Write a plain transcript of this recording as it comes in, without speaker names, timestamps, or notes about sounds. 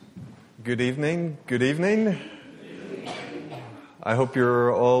Good evening. Good evening. I hope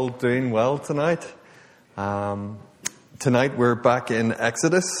you're all doing well tonight. Tonight we're back in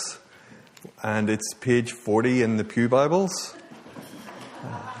Exodus, and it's page 40 in the Pew Bibles.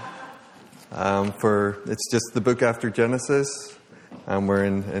 It's just the book after Genesis, and we're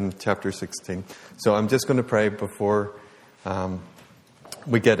in chapter 16. So I'm just going to pray before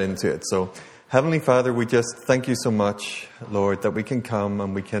we get into it. So, Heavenly Father, we just thank you so much, Lord, that we can come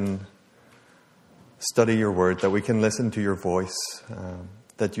and we can study your word, that we can listen to your voice,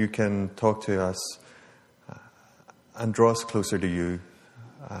 that you can talk to us and draw us closer to you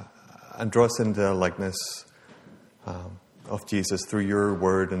and draw us into the likeness of Jesus through your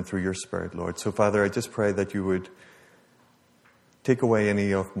word and through your spirit, Lord. So, Father, I just pray that you would take away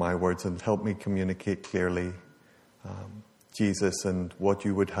any of my words and help me communicate clearly Jesus and what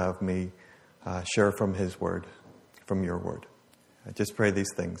you would have me share from his word, from your word. I just pray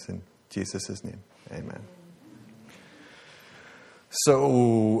these things in Jesus' name. Amen.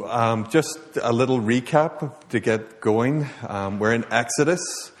 So, just a little recap to get going. We're in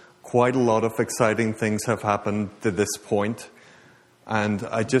Exodus. Quite a lot of exciting things have happened to this point. And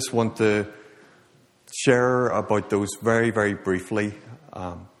I just want to share about those very, very briefly.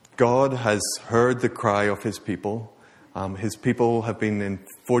 God has heard the cry of his people. His people have been in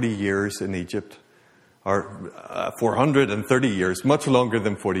 40 years in Egypt, or 430 years, much longer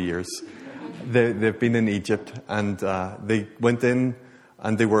than 40 years. They've been in Egypt, and they went in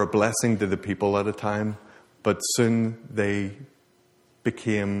and they were a blessing to the people at a time, but soon they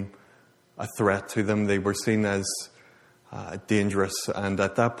became a threat to them. They were seen as dangerous, and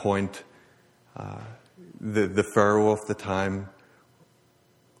at that point, the Pharaoh of the time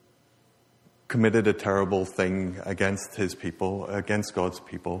committed a terrible thing against his people, against God's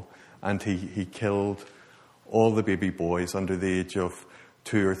people, and he killed all the baby boys under the age of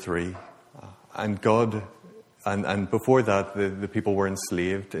 2 or 3. And God, and before that, the people were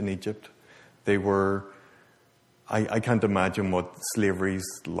enslaved in Egypt. They were, I can't imagine what slavery's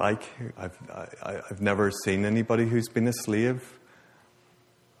like. I've never seen anybody who's been a slave.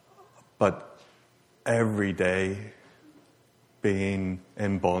 But every day being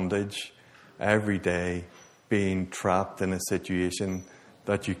in bondage, every day being trapped in a situation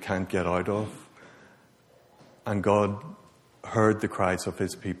that you can't get out of. And God heard the cries of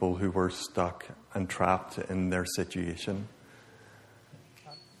his people who were stuck and trapped in their situation.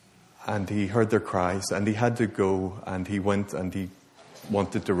 And he heard their cries, and he had to go, and he went and he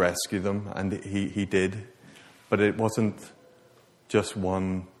wanted to rescue them, and he did. But it wasn't just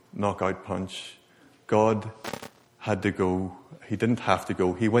one knockout punch. God had to go. He didn't have to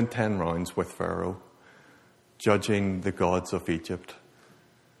go. He went 10 rounds with Pharaoh, judging the gods of Egypt.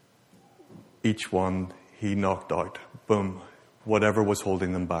 Each one he knocked out. Boom. Whatever was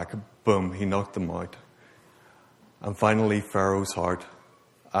holding them back, boom, he knocked them out. And finally, Pharaoh's heart,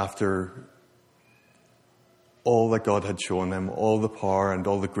 after all that God had shown him, all the power and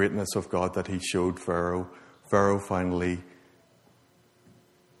all the greatness of God that he showed Pharaoh, Pharaoh finally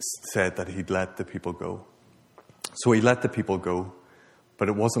said that he'd let the people go. So he let the people go, but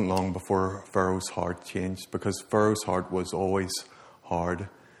it wasn't long before Pharaoh's heart changed, because Pharaoh's heart was always hard,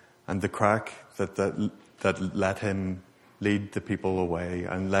 and the crack that let him lead the people away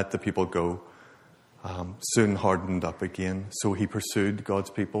and let the people go soon hardened up again. So he pursued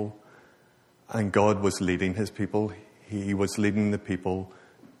God's people, and God was leading his people. He was leading the people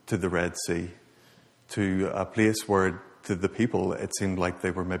to the Red Sea, to a place where to the people it seemed like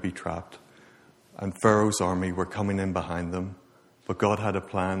they were maybe trapped. And Pharaoh's army were coming in behind them. But God had a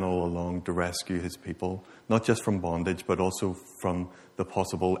plan all along to rescue his people, not just from bondage, but also from the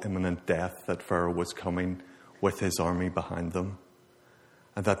possible imminent death that Pharaoh was coming with his army behind them.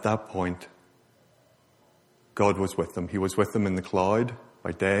 And at that point, God was with them. He was with them in the cloud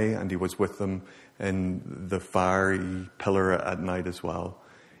by day, and he was with them in the fiery pillar at night as well.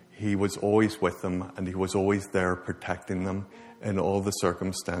 He was always with them, and he was always there protecting them in all the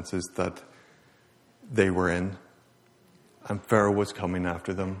circumstances that they were in. And Pharaoh was coming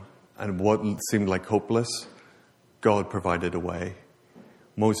after them. And what seemed like hopeless, God provided a way.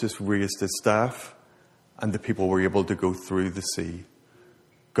 Moses raised his staff, and the people were able to go through the sea.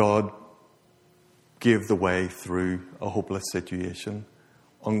 God gave the way through a hopeless situation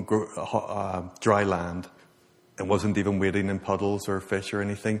on dry land. It wasn't even wading in puddles or fish or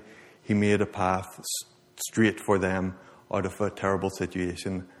anything. He made a path straight for them out of a terrible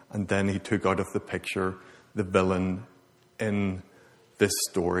situation. And then he took out of the picture the villain in this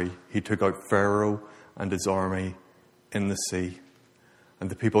story. He took out Pharaoh and his army in the sea. And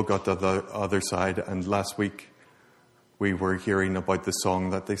the people got to the other side. And last week we were hearing about the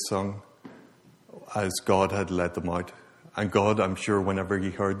song that they sung. as God had led them out. And God, I'm sure whenever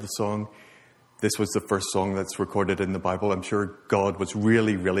he heard the song, this was the first song that's recorded in the Bible. I'm sure God was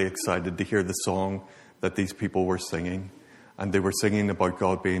really, really excited to hear the song that these people were singing. And they were singing about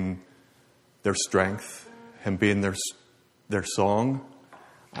God being their strength, him being their song,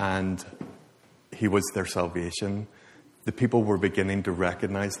 and he was their salvation. The people were beginning to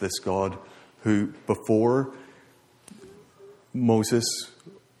recognize this God who, before Moses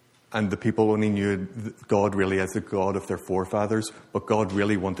and the people only knew God really as the God of their forefathers, but God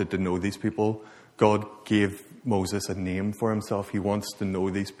really wanted to know these people. God gave Moses a name for himself. He wants to know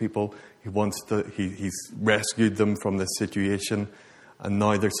these people. He's rescued them from this situation, and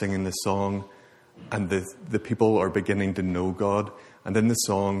now they're singing this song, and the people are beginning to know God. And in the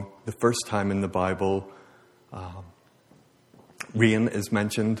song, the first time in the Bible, rain is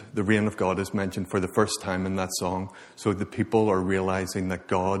mentioned. The reign of God is mentioned for the first time in that song. So the people are realizing that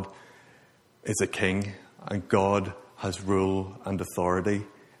God is a king and God has rule and authority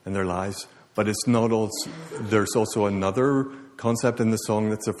in their lives. But it's not all. There's also another concept in the song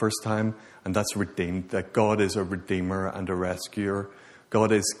that's the first time, and that's redeemed. That God is a redeemer and a rescuer.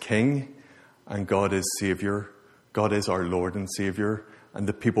 God is king and God is savior. God is our Lord and Savior. And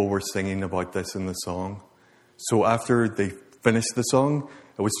the people were singing about this in the song. So after they finished the song,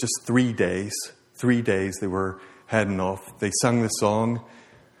 it was just 3 days. 3 days they were heading off. They sang the song.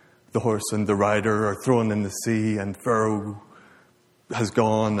 The horse and the rider are thrown in the sea, and Pharaoh has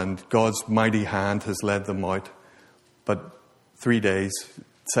gone, and God's mighty hand has led them out. But 3 days,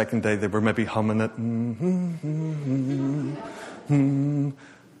 second day, they were maybe humming it.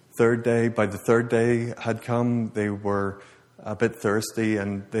 Third day, by the third day had come, they were a bit thirsty,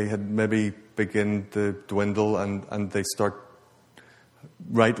 and they had maybe begun to dwindle, and they start,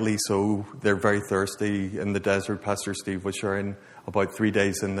 rightly so, they're very thirsty in the desert. Pastor Steve was sharing about 3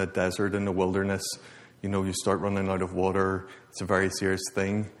 days in the desert, in the wilderness. You know, you start running out of water. It's a very serious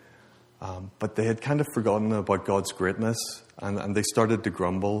thing. But they had kind of forgotten about God's greatness, and they started to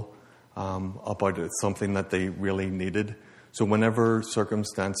grumble about it, something that they really needed. So whenever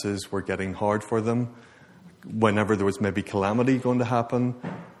circumstances were getting hard for them, whenever there was maybe calamity going to happen,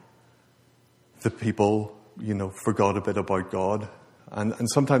 the people, forgot a bit about God.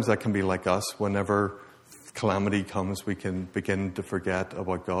 And sometimes that can be like us. Whenever calamity comes, we can begin to forget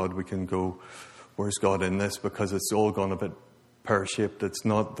about God. We can go, where's God in this? Because it's all gone a bit pear-shaped. It's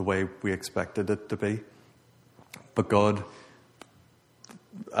not the way we expected it to be. But God,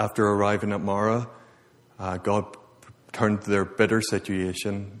 after arriving at Marah, God turned their bitter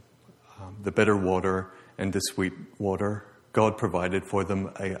situation, the bitter water, into sweet water. God provided for them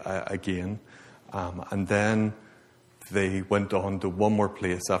again. And then they went on to one more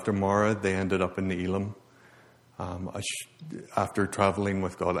place. After Marah, they ended up in Elim after traveling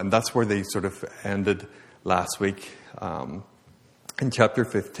with God. And that's where they sort of ended last week. In chapter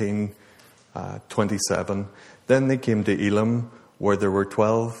 15, 27, then they came to Elim, where there were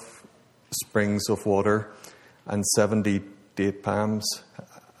 12 springs of water and 70 date palms,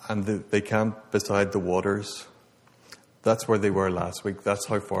 and they camped beside the waters. That's where they were last week. That's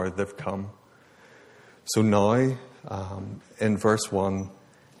how far they've come. So now, in verse 1,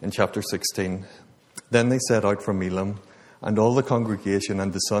 in chapter 16, then they set out from Elim, and all the congregation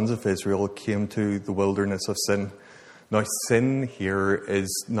and the sons of Israel came to the wilderness of Sin. Now, sin here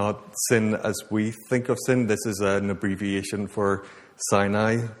is not sin as we think of sin. This is an abbreviation for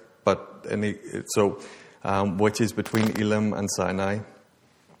Sinai, which is between Elim and Sinai,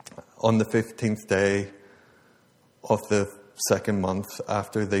 on the 15th day of the second month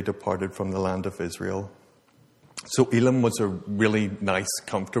after they departed from the land of Israel. So Elim was a really nice,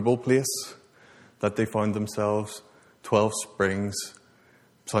 comfortable place that they found themselves. 12 springs,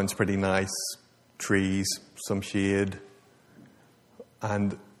 sounds pretty nice, trees, some shade.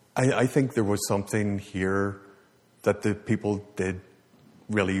 And I think there was something here that the people did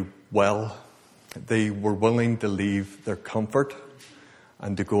really well. They were willing to leave their comfort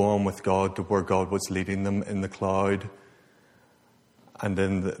and to go on with God to where God was leading them in the cloud and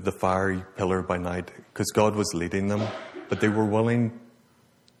in the fiery pillar by night, because God was leading them. But they were willing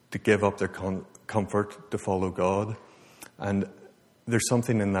to give up their comfort to follow God. And there's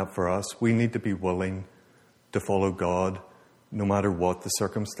something in that for us. We need to be willing to follow God no matter what the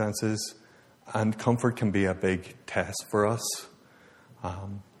circumstances. And comfort can be a big test for us.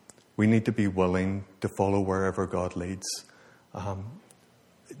 We need to be willing to follow wherever God leads.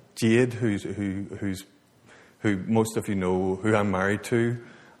 Jade, who most of you know, who I'm married to,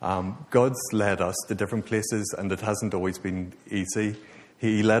 God's led us to different places, and it hasn't always been easy.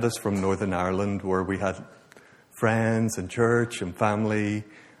 He led us from Northern Ireland, where we had friends and church and family,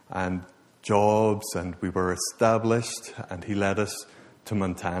 and jobs and we were established, and he led us to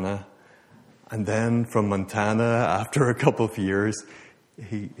Montana. And then from Montana, after a couple of years,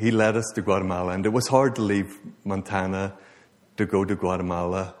 he led us to Guatemala. And it was hard to leave Montana to go to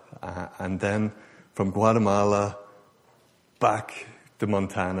Guatemala. And then from Guatemala back to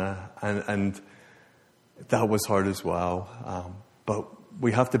Montana. And that was hard as well. But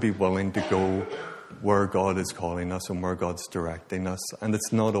we have to be willing to go where God is calling us and where God's directing us. And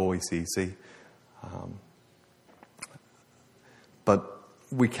it's not always easy. But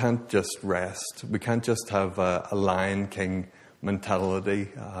we can't just rest. We can't just have a Lion King mentality,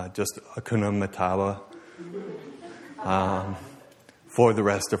 just Hakuna Matata, for the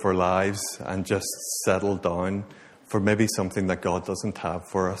rest of our lives and just settle down for maybe something that God doesn't have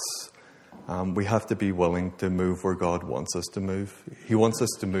for us. We have to be willing to move where God wants us to move. He wants us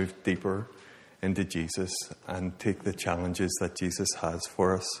to move deeper into Jesus and take the challenges that Jesus has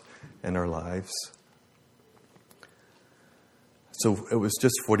for us in our lives. So it was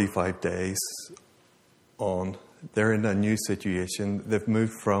just 45 days on. They're in a new situation. They've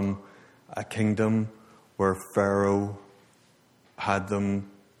moved from a kingdom where Pharaoh had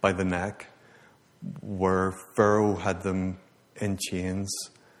them by the neck, where Pharaoh had them in chains,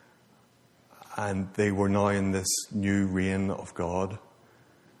 and they were now in this new reign of God.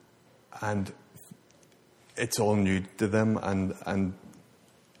 And it's all new to them, and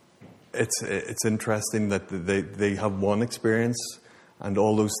it's interesting that they have one experience, and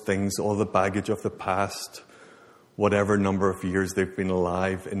all those things, all the baggage of the past, whatever number of years they've been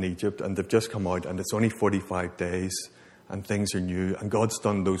alive in Egypt, and they've just come out, and it's only 45 days, and things are new, and God's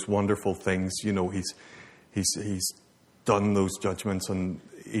done those wonderful things. You know, He's done those judgments on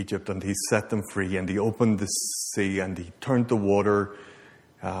Egypt, and He's set them free, and He opened the sea, and He turned the water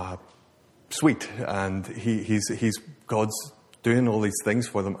sweet, and He's God's doing all these things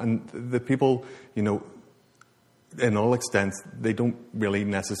for them. And the people, you know, in all extents, they don't really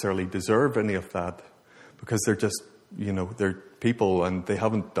necessarily deserve any of that, because they're just, you know, they're people and they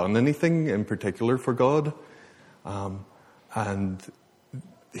haven't done anything in particular for God. And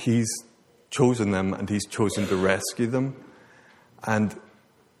He's chosen them, and He's chosen to rescue them. And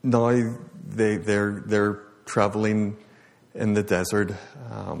now they're traveling in the desert,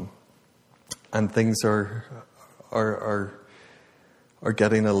 and things are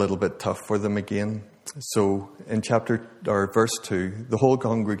getting a little bit tough for them again. So in verse 2, the whole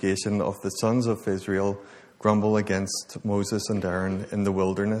congregation of the sons of Israel grumble against Moses and Aaron in the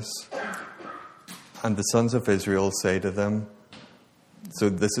wilderness. And the sons of Israel say to them, so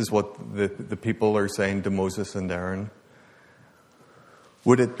this is what the people are saying to Moses and Aaron: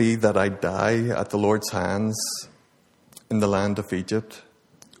 would it be that I die at the Lord's hands in the land of Egypt,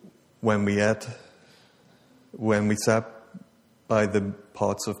 when we sat by the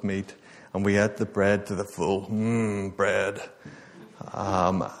pots of meat, and we ate the bread to the full? Bread.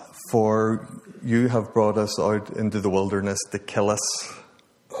 For you have brought us out into the wilderness to kill us,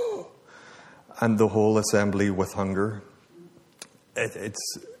 and the whole assembly with hunger.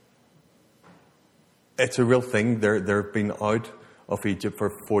 It's a real thing. They've been out of Egypt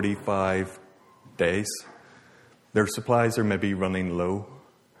for 45 days. Their supplies are maybe running low.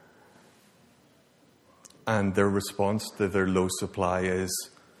 And their response to their low supply is,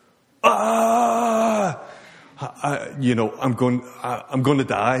 I'm going to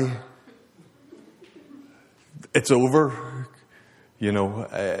die. It's over.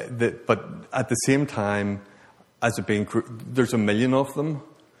 But at the same time, as it being, there's 1 million of them,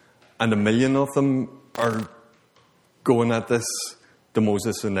 and 1 million of them are going at this to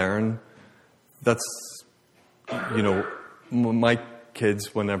Moses and Aaron. That's, my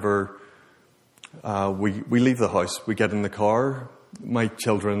kids, whenever we leave the house, we get in the car, my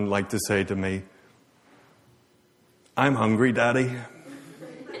children like to say to me, "I'm hungry, Daddy."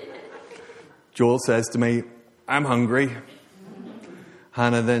 Joel says to me, "I'm hungry."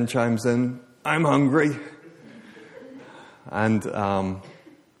 Hannah then chimes in, "I'm hungry." And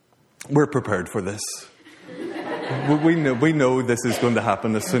we're prepared for this. We know this is going to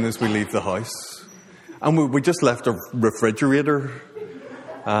happen as soon as we leave the house. And we just left a refrigerator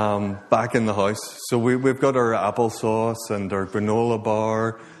back in the house. So we've got our applesauce and our granola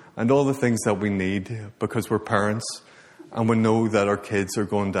bar and all the things that we need, because we're parents and we know that our kids are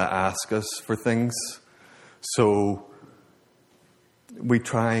going to ask us for things. So we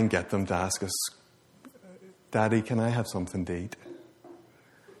try and get them to ask us, "Daddy, can I have something to eat?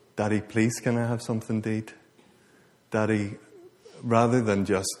 Daddy, please, can I have something to eat? Daddy," rather than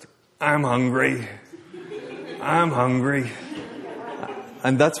just, "I'm hungry. I'm hungry."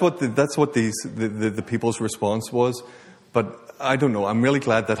 And that's what the people's response was. But I don't know. I'm really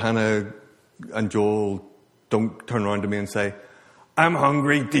glad that Hannah and Joel don't turn around to me and say, I'm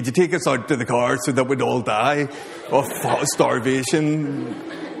hungry. Did you take us out to the car so that we'd all die of starvation?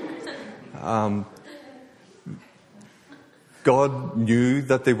 God knew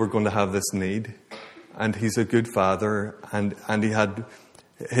that they were going to have this need, and He's a good Father, and He had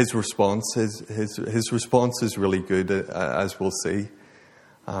His response. His response is really good, as we'll see.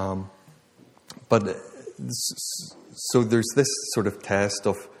 But so there's this sort of test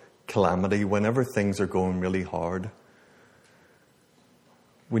of calamity whenever things are going really hard.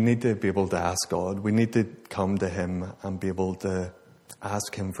 We need to be able to ask God. We need to come to Him and be able to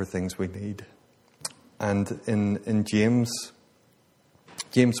ask Him for things we need. And in James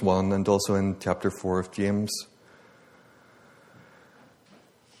 1 and also in chapter 4 of James,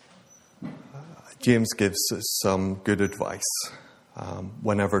 James gives us some good advice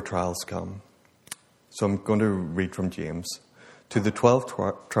whenever trials come. So I'm going to read from James. To the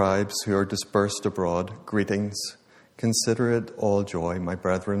 12 tribes who are dispersed abroad, greetings. Consider it all joy, my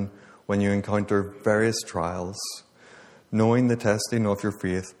brethren, when you encounter various trials, knowing the testing of your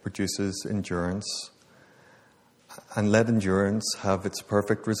faith produces endurance. And let endurance have its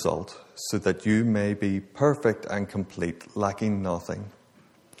perfect result, so that you may be perfect and complete, lacking nothing.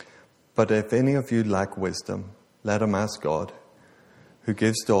 But if any of you lack wisdom, let him ask God, who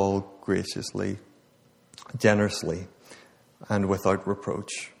gives to all graciously, generously, and without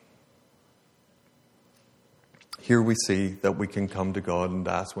reproach. Here we see that we can come to God and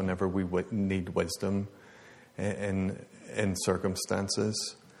ask whenever we need wisdom in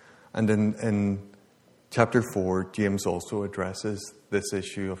circumstances. And in chapter 4, James also addresses this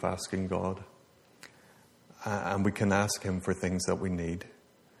issue of asking God. And we can ask Him for things that we need.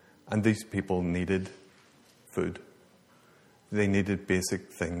 And these people needed food. They needed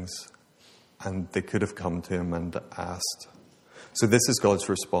basic things. And they could have come to Him and asked. So this is God's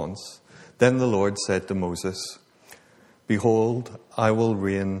response. Then the Lord said to Moses, Behold, I will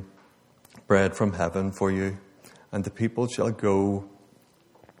rain bread from heaven for you, and the people shall go.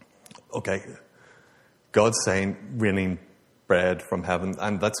 Okay, God's saying raining bread from heaven,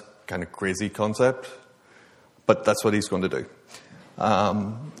 and that's kind of crazy concept, but that's what He's going to do.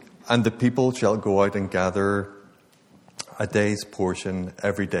 And the people shall go out and gather a day's portion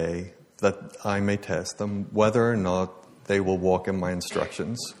every day, that I may test them, whether or not they will walk in my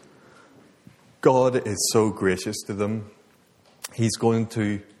instructions. God is so gracious to them. He's going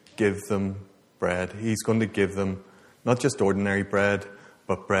to give them bread. He's going to give them not just ordinary bread,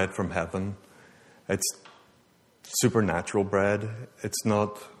 but bread from heaven. It's supernatural bread. It's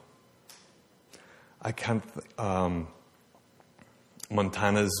not,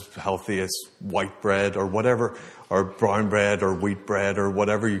 Montana's healthiest white bread or whatever, or brown bread or wheat bread or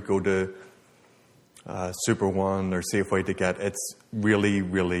whatever you go to Super One or Safeway to get. It's really,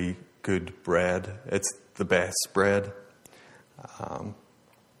 really good bread. It's the best bread.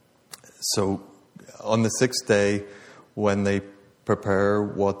 So on the sixth day, when they prepare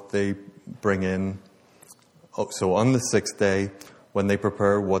what they bring in,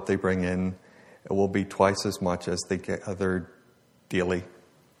 it will be twice as much as they gather daily.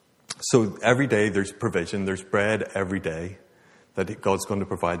 So every day there's provision. There's bread every day that God's going to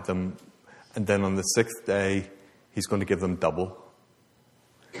provide them. And then on the sixth day, He's going to give them double.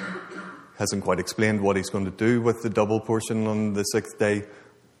 Hasn't quite explained what He's going to do with the double portion on the sixth day,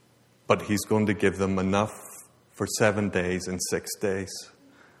 but He's going to give them enough for 7 days and 6 days.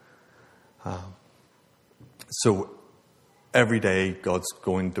 So every day God's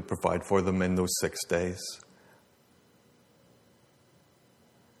going to provide for them in those 6 days.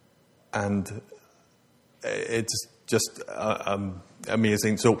 And it's just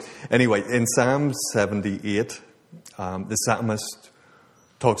amazing. So anyway, in Psalm 78, the psalmist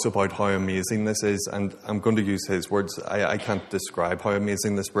talks about how amazing this is, and I'm going to use his words. I can't describe how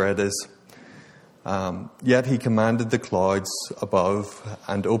amazing this bread is. Yet He commanded the clouds above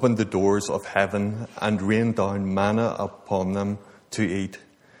and opened the doors of heaven and rained down manna upon them to eat,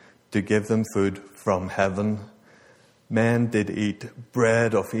 to give them food from heaven. Men did eat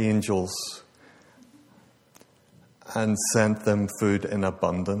bread of angels and sent them food in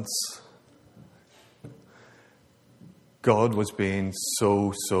abundance. God was being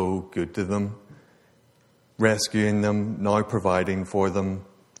so, so good to them, rescuing them, now providing for them.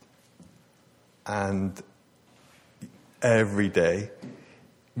 And every day,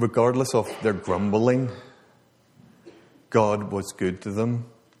 regardless of their grumbling, God was good to them.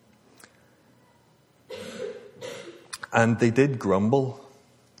 And they did grumble.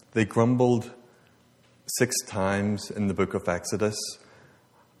 They grumbled 6 times in the book of Exodus.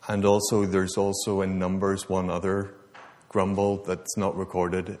 And also, there's also in Numbers one other grumble that's not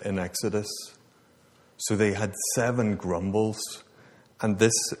recorded in Exodus. So they had 7 grumbles, and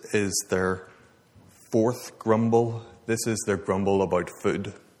this is their 4th grumble. This is their grumble about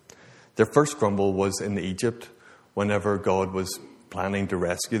food. Their first grumble was in Egypt, whenever God was planning to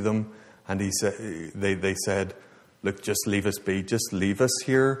rescue them, and they said, look, just leave us be, just leave us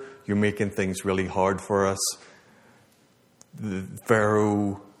here. You're making things really hard for us.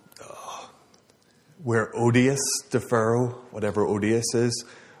 Pharaoh, we're odious to Pharaoh, whatever odious is,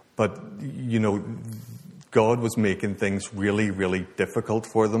 but, God was making things really, really difficult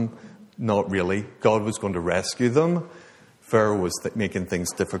for them. Not really. God was going to rescue them. Pharaoh was making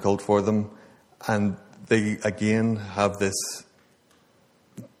things difficult for them. And they, again, have this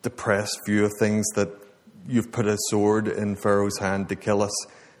depressed view of things, that you've put a sword in Pharaoh's hand to kill us.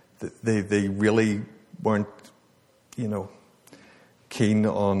 They really weren't, keen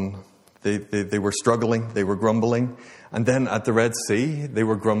on... They were struggling. They were grumbling. And then at the Red Sea, they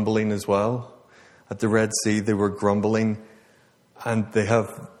were grumbling as well. At the Red Sea, they were grumbling. And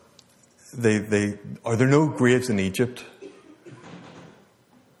are there no graves in Egypt?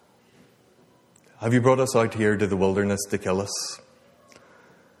 Have you brought us out here to the wilderness to kill us?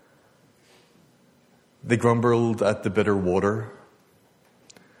 They grumbled at the bitter water.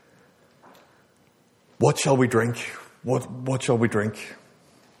 What shall we drink? What shall we drink?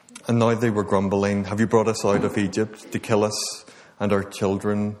 And now they were grumbling, have you brought us out of Egypt to kill us and our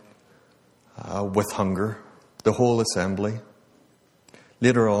children with hunger? The whole assembly.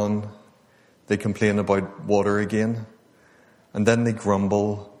 Later on, they complain about water again. And then they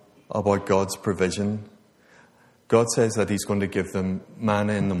grumble about God's provision. God says that he's going to give them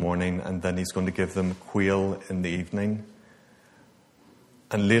manna in the morning, and then he's going to give them quail in the evening.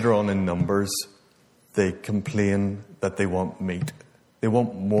 And later on in Numbers, they complain that they want meat. They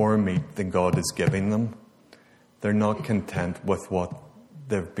want more meat than God is giving them. They're not content with what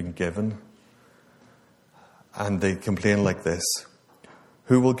they've been given. And they complain like this: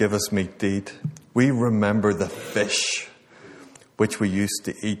 who will give us meat to eat? We remember the fish which we used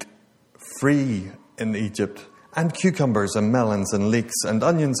to eat free in Egypt, and cucumbers and melons and leeks and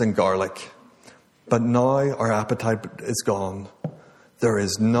onions and garlic. But now our appetite is gone. There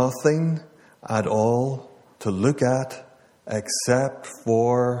is nothing at all to look at except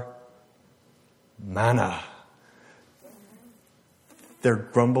for manna. They're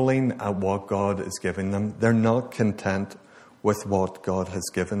grumbling at what God is giving them. They're not content with what God has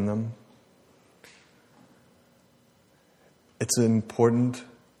given them. It's important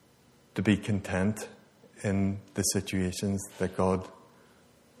to be content in the situations that God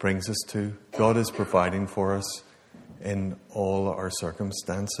brings us to. God is providing for us in all our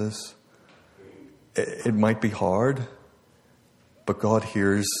circumstances. It might be hard, but God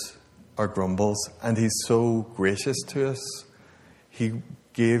hears our grumbles, and he's so gracious to us. He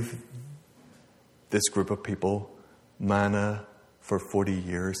gave this group of people manna for 40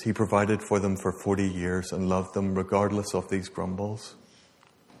 years. He provided for them for 40 years and loved them regardless of these grumbles.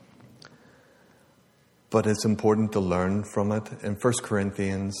 But it's important to learn from it. In 1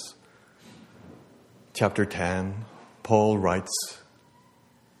 Corinthians chapter 10, Paul writes,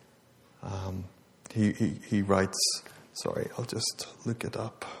 he writes, sorry, I'll just look it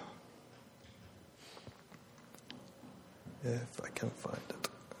up if I can find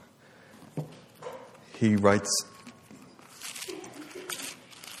it. He writes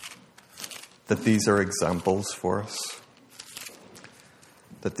that these are examples for us,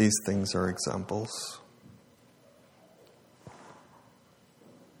 that these things are examples.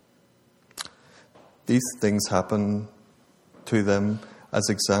 These things happen to them as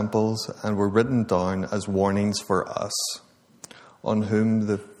examples and were written down as warnings for us, on whom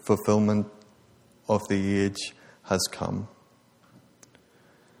the fulfillment of the age has come.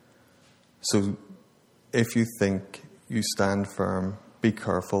 So if you think you stand firm, be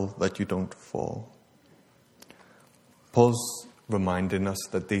careful that you don't fall. Paul's reminding us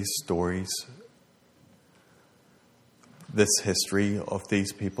that these stories, this history of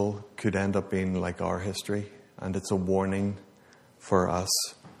these people could end up being like our history, and it's a warning for us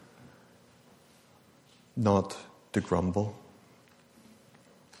not to grumble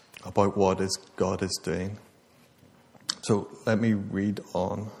about what God is doing. So let me read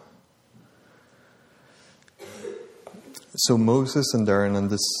on. So Moses and Aaron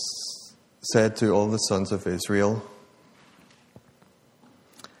said to all the sons of Israel,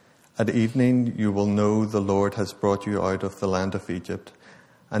 "At evening you will know the Lord has brought you out of the land of Egypt,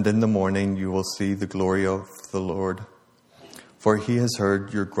 and in the morning you will see the glory of the Lord. For he has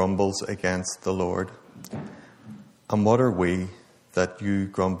heard your grumbles against the Lord. And what are we that you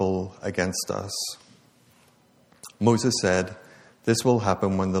grumble against us? Moses said, "This will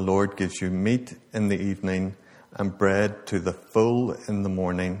happen when the Lord gives you meat in the evening and bread to the full in the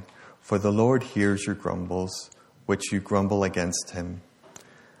morning, for the Lord hears your grumbles, which you grumble against him."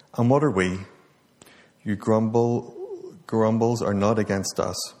 And what are we? Your grumbles are not against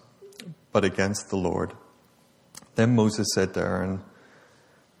us, but against the Lord. Then Moses said to Aaron,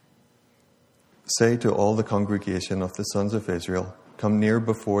 "Say to all the congregation of the sons of Israel, 'Come near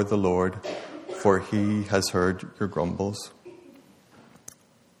before the Lord, for he has heard your grumbles.'"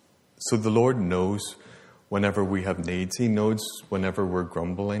 So the Lord knows whenever we have needs. He knows whenever we're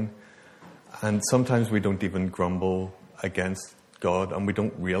grumbling. And sometimes we don't even grumble against God, and we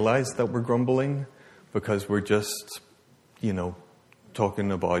don't realize that we're grumbling because we're just,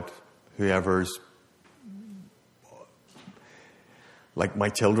 talking about whoever's. Like my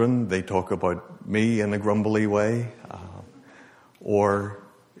children, they talk about me in a grumbly way. Or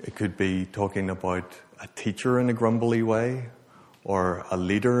it could be talking about a teacher in a grumbly way, or a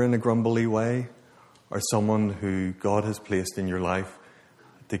leader in a grumbly way, or someone who God has placed in your life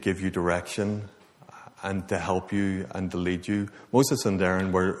to give you direction and to help you and to lead you. Moses and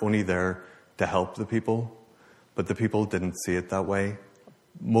Aaron were only there to help the people, but the people didn't see it that way.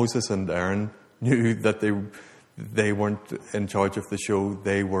 Moses and Aaron knew that they weren't in charge of the show.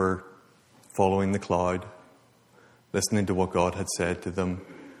 They were following the cloud, listening to what God had said to them,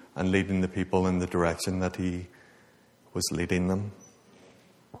 and leading the people in the direction that he was leading them.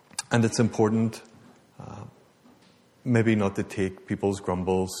 And it's important maybe not to take people's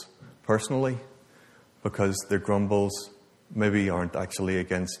grumbles personally, because their grumbles maybe aren't actually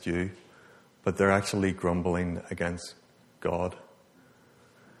against you, but they're actually grumbling against God.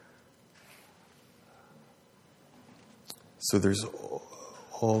 So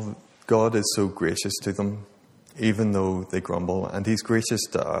God is so gracious to them, even though they grumble, and he's gracious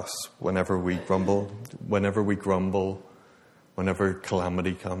to us whenever we grumble, whenever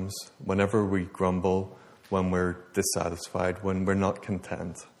calamity comes, whenever we grumble, when we're dissatisfied, when we're not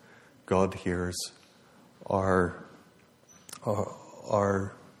content. God hears our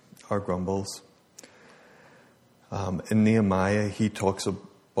grumbles. In Nehemiah, he talks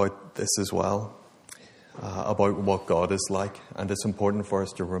about this as well, about what God is like, and it's important for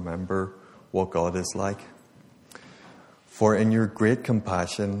us to remember what God is like. "For in your great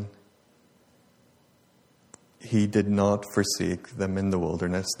compassion, he did not forsake them in the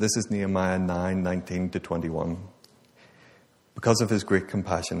wilderness." This is Nehemiah 9:19-21. Because of his great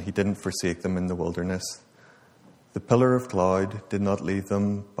compassion, he didn't forsake them in the wilderness. "The pillar of cloud did not leave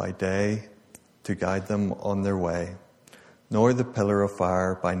them by day to guide them on their way, nor the pillar of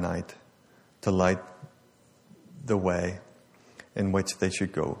fire by night to light the way in which they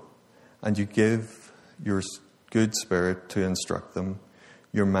should go. And you give your good spirit to instruct them.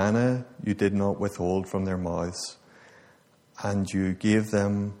 Your manna you did not withhold from their mouths, and you gave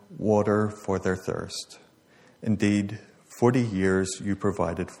them water for their thirst. Indeed, 40 years you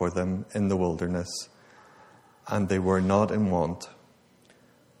provided for them in the wilderness, and they were not in want.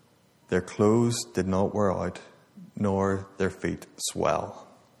 Their clothes did not wear out, nor their feet swell."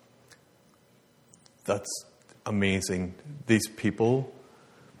 That's amazing. These people,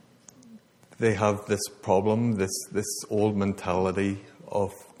 they have this problem, this old mentality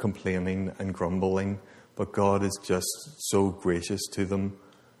of complaining and grumbling, but God is just so gracious to them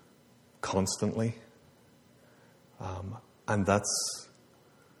constantly. And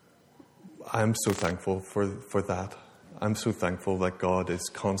I'm so thankful for that. I'm so thankful that God is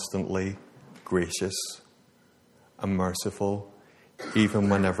constantly gracious and merciful, even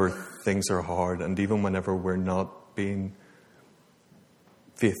whenever things are hard and even whenever we're not being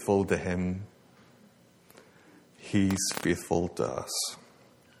faithful to him. He's faithful to us.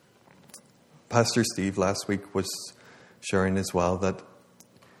 Pastor Steve last week was sharing as well that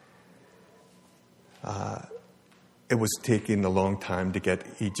it was taking a long time to get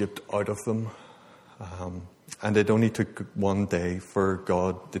Egypt out of them. And it only took one day for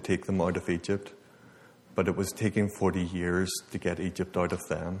God to take them out of Egypt. But it was taking 40 years to get Egypt out of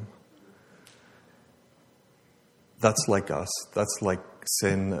them. That's like us. That's like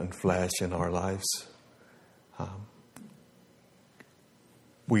sin and flesh in our lives.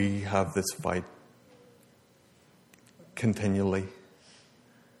 We have this fight continually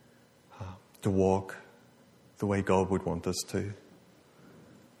to walk the way God would want us to.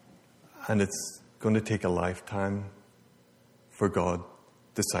 And it's going to take a lifetime for God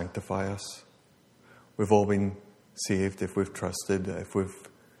to sanctify us. We've all been saved if we've trusted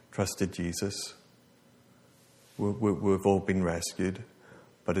Jesus. We've all been rescued,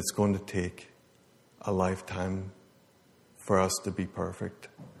 but it's going to take a lifetime for us to be perfect.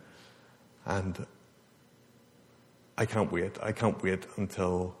 And I can't wait. I can't wait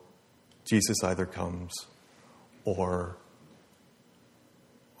until Jesus either comes or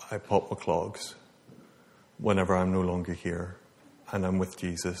I pop my clogs whenever I'm no longer here and I'm with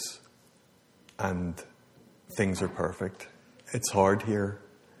Jesus and things are perfect. It's hard here.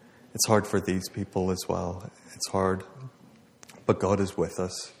 It's hard for these people as well. It's hard. But God is with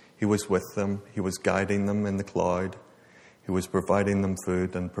us. He was with them. He was guiding them in the cloud. He was providing them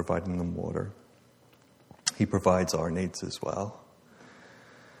food and providing them water. He provides our needs as well.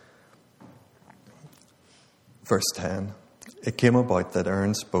 Verse 10. It came about that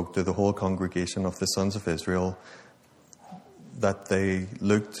Aaron spoke to the whole congregation of the sons of Israel, that they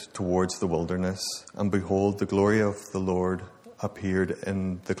looked towards the wilderness, and behold, the glory of the Lord appeared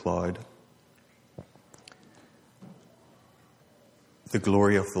in the cloud. The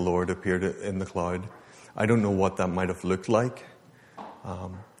glory of the Lord appeared in the cloud. I don't know what that might have looked like.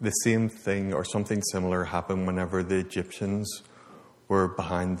 The same thing or something similar happened whenever the Egyptians were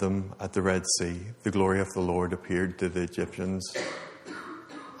behind them at the Red Sea. The glory of the Lord appeared to the Egyptians.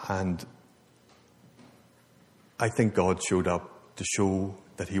 And I think God showed up to show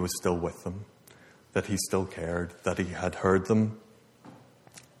that he was still with them, that he still cared, that he had heard them,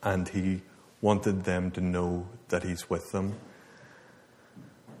 and he wanted them to know that he's with them.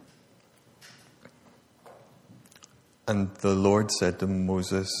 And the Lord said to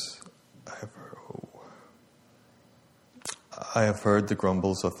Moses, I have heard the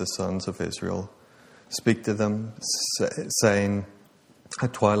grumbles of the sons of Israel. Speak to them, saying,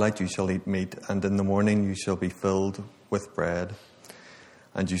 at twilight you shall eat meat, and in the morning you shall be filled with bread,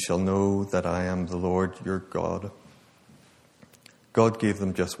 and you shall know that I am the Lord your God. God gave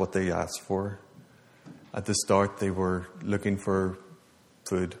them just what they asked for. At the start, they were looking for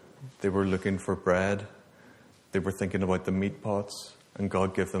food. They were looking for bread. They were thinking about the meat pots, and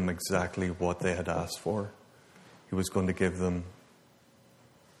God gave them exactly what they had asked for. He was going to give them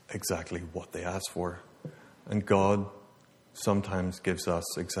exactly what they asked for. And God sometimes gives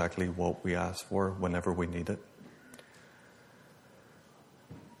us exactly what we ask for whenever we need it.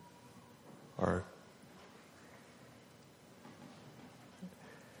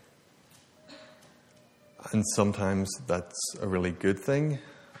 And sometimes that's a really good thing,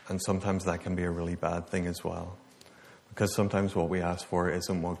 and sometimes that can be a really bad thing as well. Because sometimes what we ask for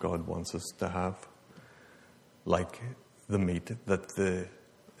isn't what God wants us to have. Like the meat that the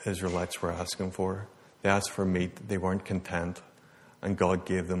Israelites were asking for. They asked for meat, they weren't content, and God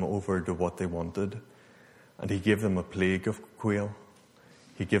gave them over to what they wanted. And he gave them a plague of quail.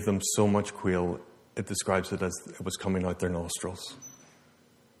 He gave them so much quail, it describes it as it was coming out their nostrils.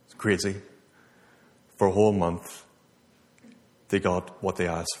 It's crazy. For a whole month, they got what they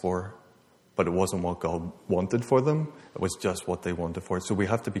asked for, but it wasn't what God wanted for them. It was just what they wanted for. So we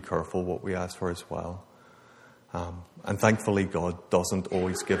have to be careful what we ask for as well. And thankfully, God doesn't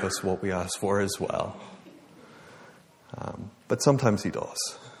always give us what we ask for as well. But sometimes he does.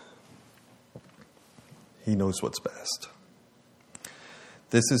 He knows what's best.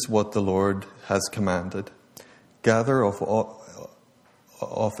 This is what the Lord has commanded. Gather of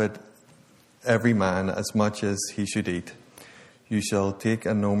it every man as much as he should eat. You shall take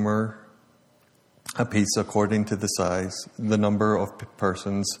an omer apiece according to the size, the number of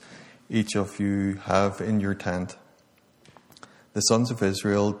persons each of you have in your tent. The sons of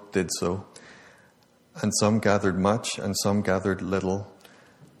Israel did so, and some gathered much and some gathered little.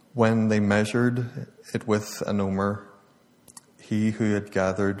 When they measured it with an omer, he who had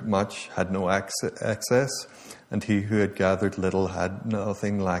gathered much had no excess, and he who had gathered little had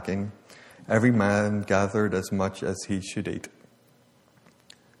nothing lacking. Every man gathered as much as he should eat.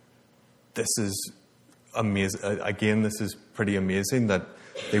 This is amazing. Again, this is pretty amazing that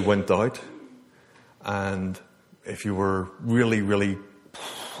they went out, and if you were really,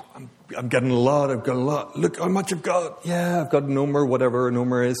 I'm getting a lot, I've got a lot, look how much I've got. Yeah, I've got an omer, whatever an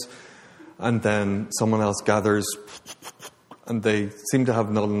omer is. And then someone else gathers, and they seem to have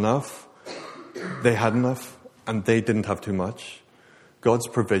not enough. They had enough, and they didn't have too much. God's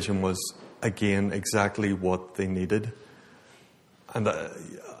provision was, again, exactly what they needed. And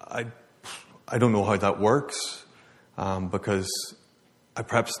I don't know how that works, because I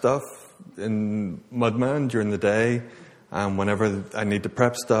prep stuff in Mudman during the day, and whenever I need to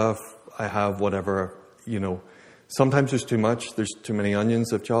prep stuff, I have whatever, Sometimes there's too much. There's too many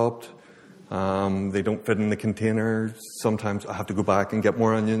onions I've chopped. They don't fit in the container. Sometimes I have to go back and get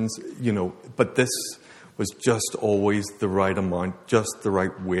more onions, But this was just always the right amount, just the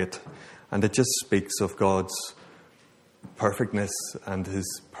right weight. And it just speaks of God's perfectness and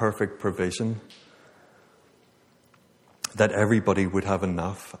his perfect provision. That everybody would have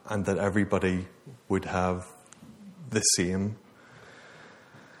enough, and that everybody would have the same.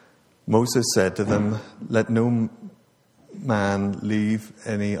 Moses said to them, "Let no man leave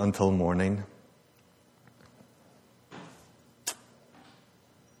any until morning."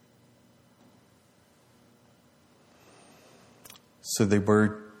 So they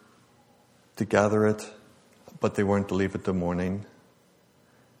were to gather it, but they weren't to leave it till morning.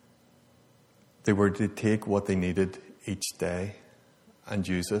 They were to take what they needed each day and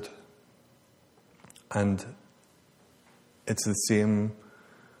use it. And it's the same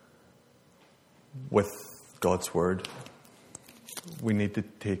with God's Word. We need to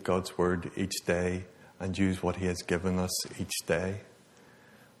take God's Word each day and use what He has given us each day.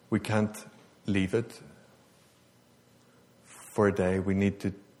 We can't leave it for a day. We need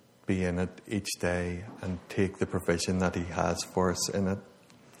to be in it each day and take the provision that He has for us in it.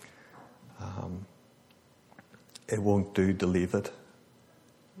 It won't do to leave it.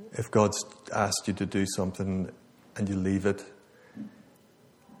 If God's asked you to do something and you leave it,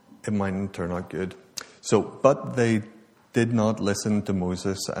 it mightn't turn out good. But they did not listen to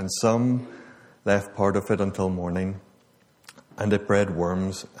Moses, and some left part of it until morning, and it bred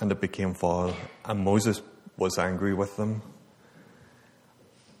worms, and it became foul, and Moses was angry with them.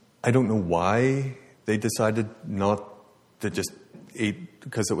 I don't know why they decided not to just eat,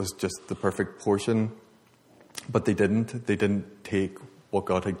 because it was just the perfect portion, but they didn't. They didn't take what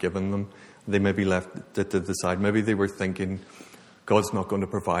God had given them. They maybe left it to the side. Maybe they were thinking, God's not going to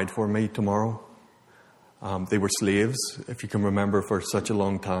provide for me tomorrow. They were slaves, if you can remember, for such a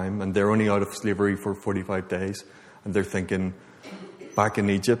long time, and they're only out of slavery for 45 days, and they're thinking, back in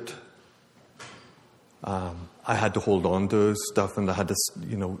Egypt, I had to hold on to stuff, and I had to,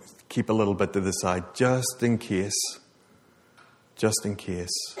 keep a little bit to the side just in case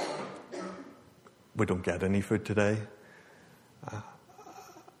we don't get any food today.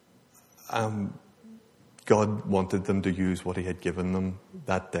 God wanted them to use what He had given them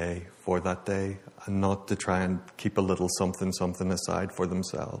that day for that day, and not to try and keep a little something aside for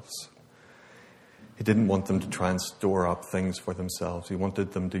themselves. He didn't want them to try and store up things for themselves. He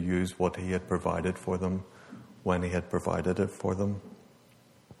wanted them to use what He had provided for them when He had provided it for them.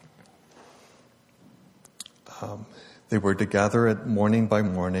 They were to gather it morning by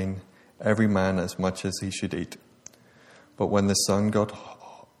morning, every man as much as he should eat. But when the sun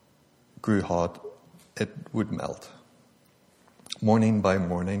grew hot, it would melt. Morning by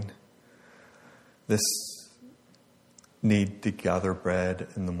morning. This need to gather bread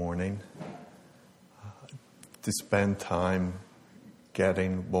in the morning, to spend time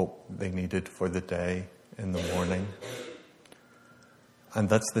getting what they needed for the day in the morning. And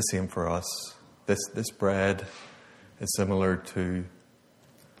that's the same for us. This bread is similar to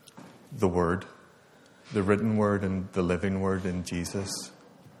the Word, the written Word and the living Word in Jesus.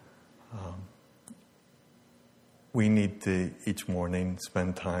 We need to each morning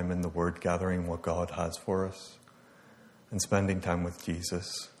spend time in the Word, gathering what God has for us and spending time with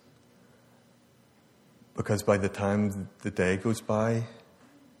Jesus. Because by the time the day goes by,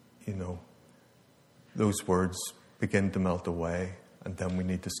 those words begin to melt away, and then we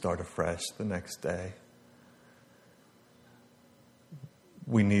need to start afresh the next day.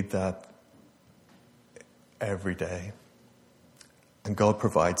 We need that every day. And God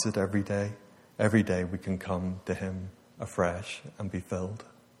provides it every day. Every day we can come to Him afresh and be filled.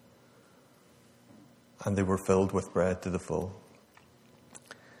 And they were filled with bread to the full.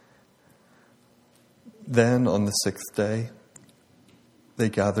 Then on the 6th day, they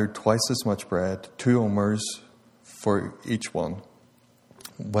gathered twice as much bread, 2 omers for each one.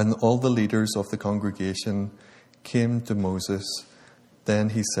 When all the leaders of the congregation came to Moses, then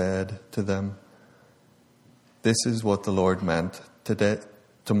he said to them, "This is what the Lord meant.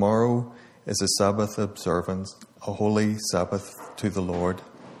 Tomorrow is a Sabbath observance, a holy Sabbath to the Lord.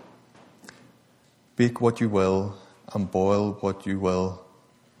 Bake what you will and boil what you will,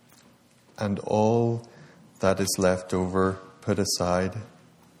 and all that is left over put aside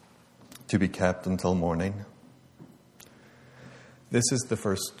to be kept until morning." This is the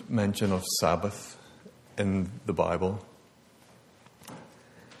first mention of Sabbath in the Bible.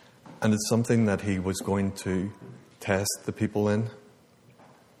 And it's something that He was going to test the people in.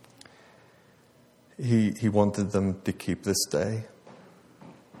 He wanted them to keep this day.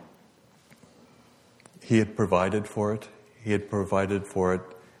 He had provided for it. He had provided for it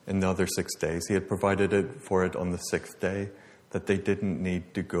in the other 6 days. He had provided for it on the 6th day, that they didn't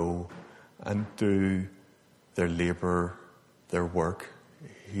need to go and do their labor, their work.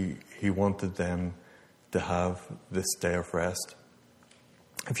 He wanted them to have this day of rest.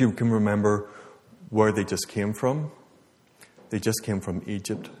 If you can remember where they just came from, they just came from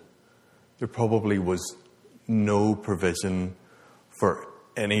Egypt. There probably was no provision for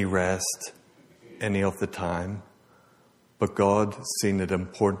any rest any of the time. But God seen it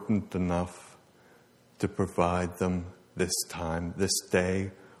important enough to provide them this time, this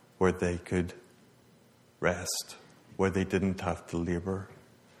day, where they could rest, where they didn't have to labor.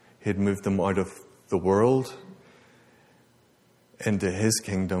 He had moved them out of the world into his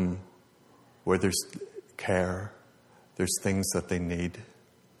kingdom, where there's care, there's things that they need.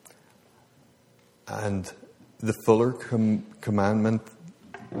 And the fuller commandment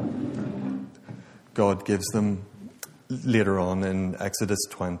God gives them later on in Exodus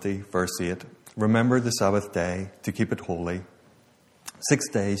 20, verse 8. Remember the Sabbath day to keep it holy. 6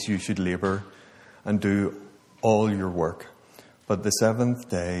 days you should labor and do all your work. But the seventh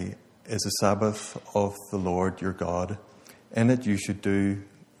day is a Sabbath of the Lord your God. In it you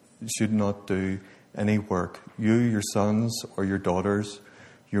should not do any work. You, your sons or your daughters,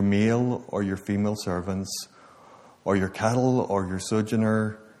 your male or your female servants, or your cattle or your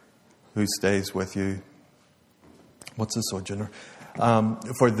sojourner who stays with you. What's a sojourner?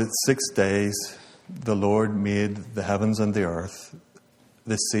 For the 6 days the Lord made the heavens and the earth,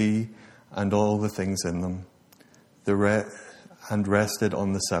 the sea and all the things in them, and rested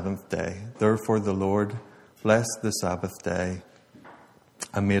on the seventh day. Therefore the Lord blessed the Sabbath day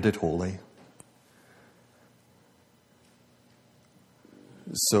and made it holy.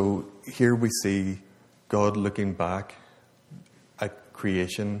 So here we see God looking back at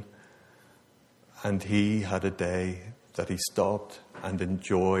creation, and he had a day that he stopped and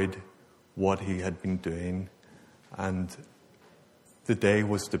enjoyed what he had been doing, and the day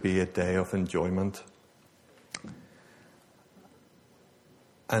was to be a day of enjoyment.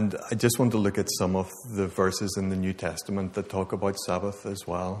 And I just want to look at some of the verses in the New Testament that talk about Sabbath as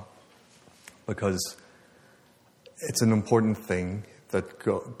well, because it's an important thing that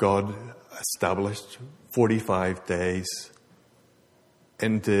God established 45 days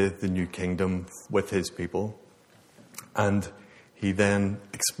into the new kingdom with his people. And he then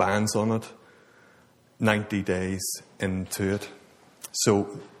expands on it 90 days into it.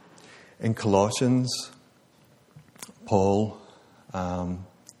 So in Colossians, Paul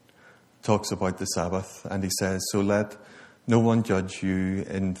talks about the Sabbath, and he says, so let no one judge you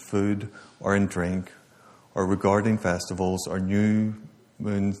in food or in drink or regarding festivals or new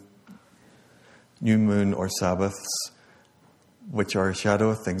moon or Sabbaths, which are a shadow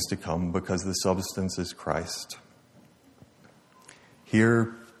of things to come, because the substance is Christ.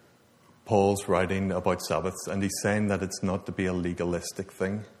 Here, Paul's writing about Sabbaths, and he's saying that it's not to be a legalistic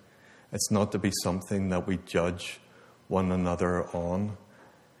thing. It's not to be something that we judge one another on.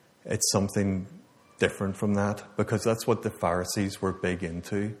 It's something different from that, because that's what the Pharisees were big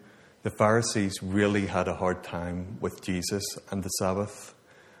into. The Pharisees really had a hard time with Jesus and the Sabbath.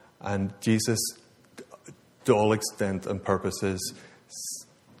 And Jesus, to all extent and purposes,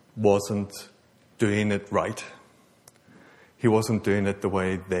 wasn't doing it right. He wasn't doing it the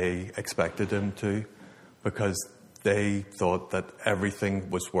way they expected him to, because they thought that everything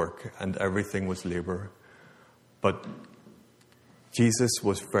was work and everything was labor. But Jesus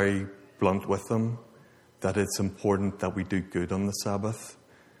was very blunt with them, that it's important that we do good on the Sabbath.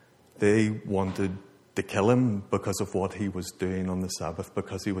 They wanted to kill him because of what he was doing on the Sabbath,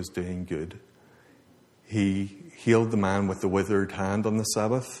 because he was doing good. He healed the man with the withered hand on the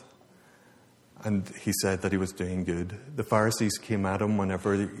Sabbath, and he said that he was doing good. The Pharisees came at him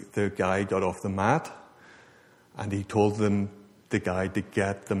whenever the guy got off the mat, and he told them, the guy, to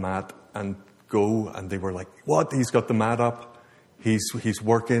get the mat and go, and they were like, what? He's got the mat up. He's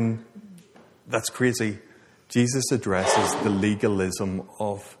working. That's crazy. Jesus addresses the legalism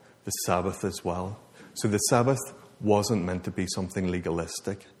of the Sabbath as well. So the Sabbath wasn't meant to be something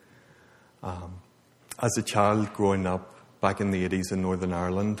legalistic. As a child growing up back in the 80s in Northern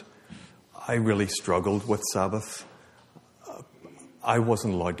Ireland, I really struggled with Sabbath. I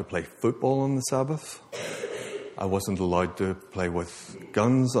wasn't allowed to play football on the Sabbath. I wasn't allowed to play with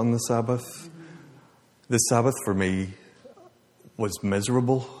guns on the Sabbath. The Sabbath for me was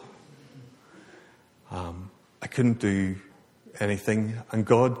miserable. I couldn't do anything, and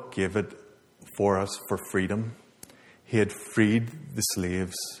God gave it for us for freedom. He had freed the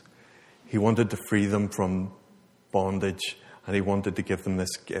slaves. He wanted to free them from bondage, and he wanted to give them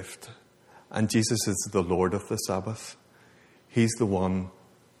this gift. And Jesus is the Lord of the Sabbath. He's the one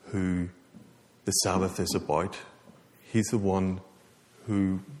who the Sabbath is about. He's the one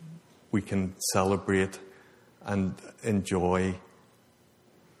who we can celebrate and enjoy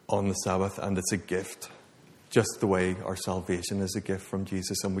on the Sabbath, and it's a gift. Just the way our salvation is a gift from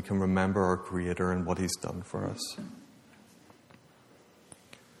Jesus, and we can remember our Creator and what he's done for us.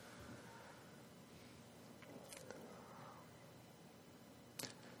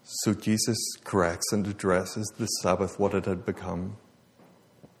 So Jesus corrects and addresses the Sabbath, what it had become.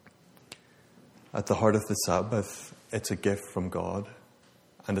 At the heart of the Sabbath, it's a gift from God,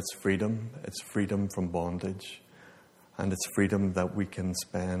 and it's freedom. It's freedom from bondage, and it's freedom that we can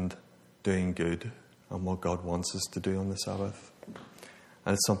spend doing good and what God wants us to do on the Sabbath.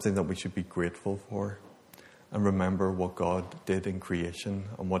 And it's something that we should be grateful for and remember what God did in creation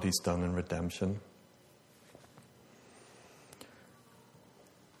and what He's done in redemption.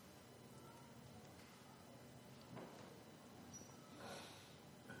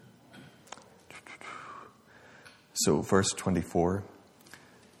 So, verse 24.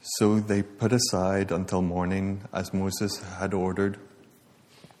 So they put aside until morning, as Moses had ordered,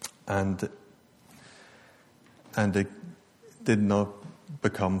 and it did not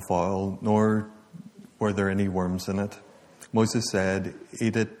become foul, nor were there any worms in it. Moses said,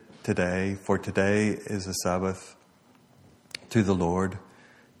 "Eat it today, for today is a Sabbath to the Lord.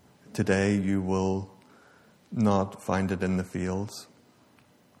 Today you will not find it in the fields."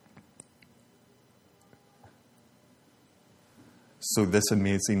 So this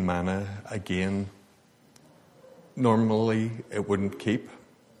amazing manna, again, normally it wouldn't keep,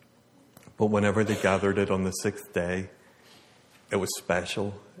 but whenever they gathered it on the sixth day, it was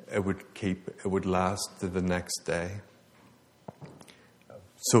special. It would keep, it would last to the next day,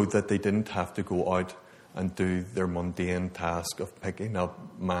 so that they didn't have to go out and do their mundane task of picking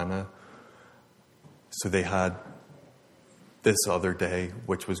up manna. So they had this other day,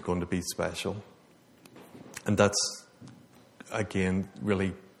 which was going to be special. And that's, again,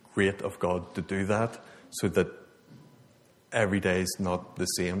 really great of God to do that, so that every day is not the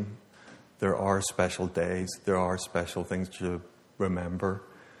same. There are special days. There are special things to remember.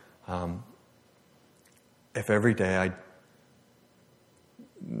 If every day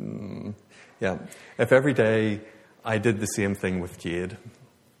I did the same thing with Jade,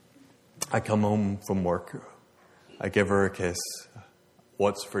 I come home from work, I give her a kiss.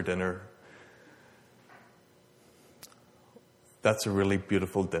 What's for dinner? That's a really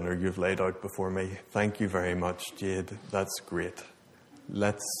beautiful dinner you've laid out before me. Thank you very much, Jade. That's great.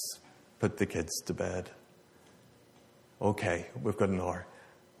 Let's put the kids to bed. Okay, we've got an hour.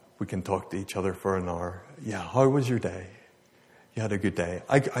 We can talk to each other for an hour. Yeah, how was your day? You had a good day.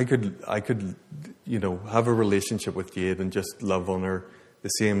 I could, have a relationship with Jade and just love on her the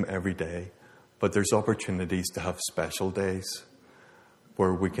same every day. But there's opportunities to have special days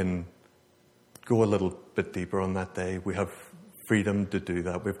where we can go a little bit deeper on that day. We have freedom to do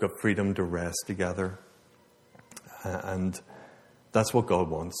that. We've got freedom to rest together. And that's what God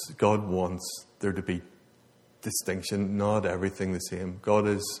wants. God wants there to be distinction, not everything the same. God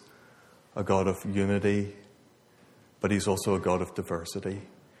is a God of unity, but He's also a God of diversity.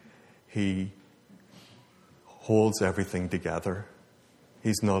 He holds everything together.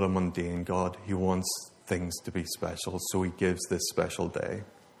 He's not a mundane God. He wants things to be special, so He gives this special day.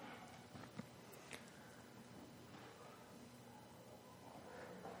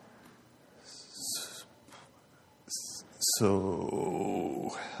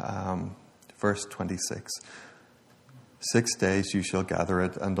 So, verse 26. 6 days you shall gather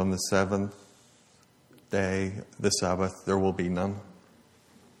it, and on the seventh day, the Sabbath, there will be none.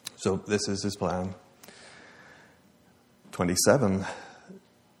 So this is His plan. 27.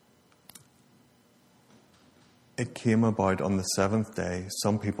 It came about on the seventh day,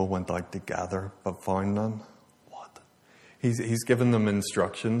 some people went out to gather, but found none. What? He's given them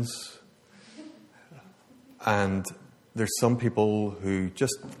instructions, and there's some people who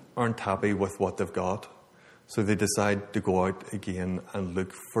just aren't happy with what they've got. So they decide to go out again and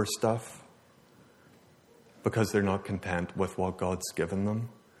look for stuff because they're not content with what God's given them.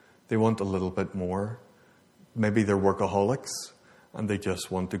 They want a little bit more. Maybe they're workaholics and they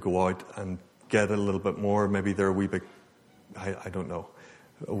just want to go out and get a little bit more. Maybe they're a wee bit, I don't know,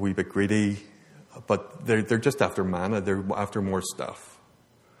 a wee bit greedy. But they're just after manna. They're after more stuff.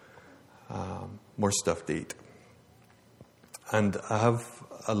 More stuff to eat. And I have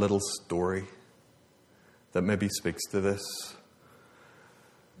a little story that maybe speaks to this.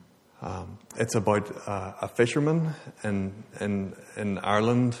 It's about a fisherman in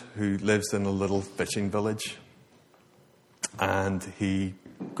Ireland who lives in a little fishing village. And he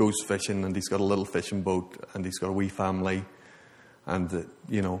goes fishing, and he's got a little fishing boat, and he's got a wee family. And,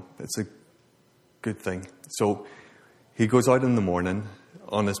 it's a good thing. So he goes out in the morning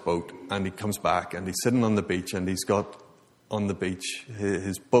on his boat, and he comes back, and he's sitting on the beach, and he's got on the beach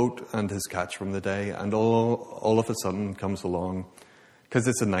his boat and his catch from the day, and all of a sudden comes along, because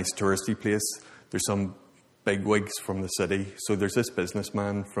it's a nice touristy place. There's some bigwigs from the city. So there's this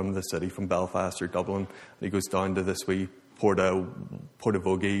businessman from the city, from Belfast or Dublin, and he goes down to this wee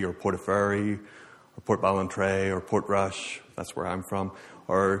Portavogie or Portaferry or Port Ballantrae or Portrush. That's where I'm from.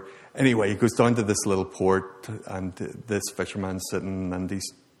 Or anyway, he goes down to this little port, and this fisherman's sitting, and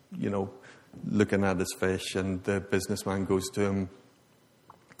he's, looking at his fish, and the businessman goes to him,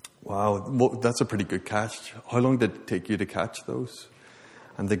 "Wow, that's a pretty good catch. How long did it take you to catch those?"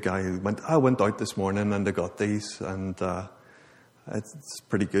 And the guy went, "I went out this morning and I got these, and it's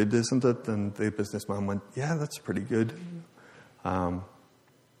pretty good, isn't it?" And the businessman went, "Yeah, that's pretty good. Do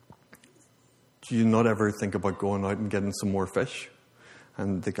you not ever think about going out and getting some more fish?"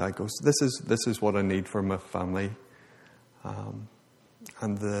 And the guy goes, This is what I need for my family."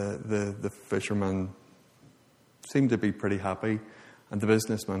 And the fisherman seemed to be pretty happy. And the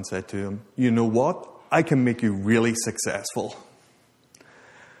businessman said to him, "You know what? I can make you really successful.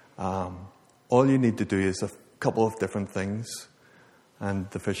 All you need to do is a couple of different things." And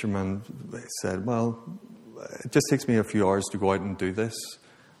the fisherman said, "Well, it just takes me a few hours to go out and do this.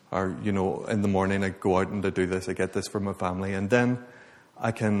 Or, in the morning I go out and I do this. I get this for my family. And then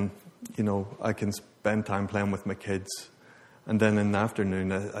I can spend time playing with my kids. And then in the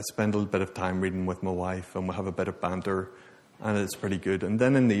afternoon, I spend a little bit of time reading with my wife, and we have a bit of banter, and it's pretty good. And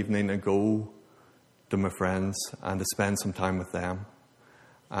then in the evening, I go to my friends, and I spend some time with them,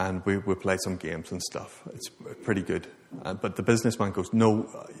 and we play some games and stuff. It's pretty good." But the businessman goes, "No,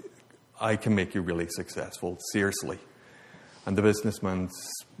 I can make you really successful, seriously." And the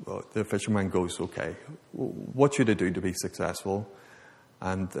fisherman goes, "Okay, what should I do to be successful?"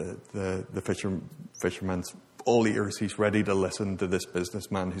 And the fisherman's all ears. He's ready to listen to this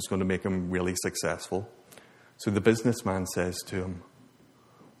businessman who's going to make him really successful. So the businessman says to him,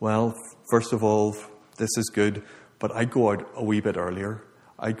 "Well, first of all, this is good, but I'd go out a wee bit earlier.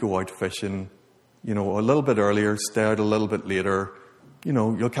 I'd go out fishing, a little bit earlier, stay out a little bit later.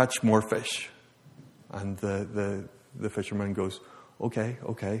 You'll catch more fish." And the fisherman goes,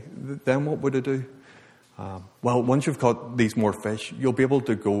 Okay. Then what would I do?" "Well, once you've caught these more fish, you'll be able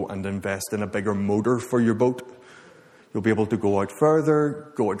to go and invest in a bigger motor for your boat. You'll be able to go out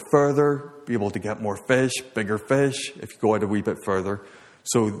further, be able to get more fish, bigger fish, if you go out a wee bit further."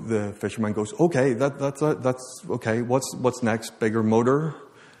 So the fisherman goes, "Okay, that's okay. What's next? Bigger motor?"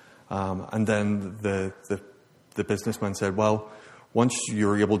 And then the businessman said, "Well, once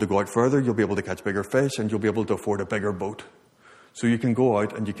you're able to go out further, you'll be able to catch bigger fish, and you'll be able to afford a bigger boat. So you can go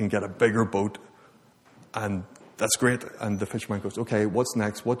out and you can get a bigger boat, and that's great." And the fisherman goes, "Okay, what's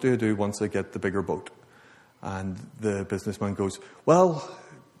next? What do I do once I get the bigger boat?" And the businessman goes, "Well,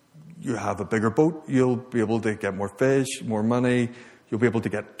 you have a bigger boat, you'll be able to get more fish, more money, you'll be able to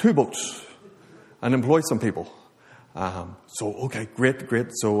get 2 boats and employ some people." So, okay,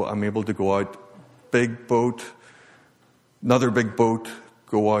 great. So I'm able to go out, big boat, another big boat,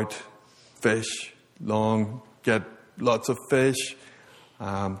 go out, fish, get lots of fish.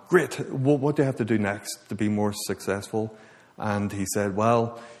 Great. Well, what do you have to do next to be more successful? And he said,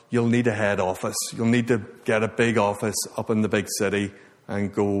 "Well, you'll need a head office. You'll need to get a big office up in the big city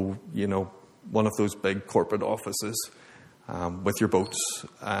and go, one of those big corporate offices with your boats,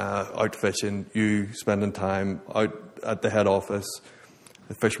 out fishing, you spending time out at the head office."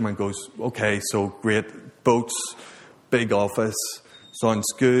 The fisherman goes, "Okay, so great. Boats, big office,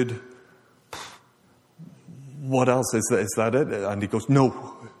 sounds good. What else? Is that it?" And he goes,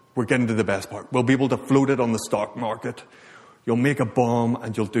 "No, we're getting to the best part. We'll be able to float it on the stock market. You'll make a bomb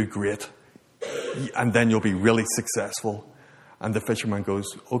and you'll do great. And then you'll be really successful." And the fisherman goes,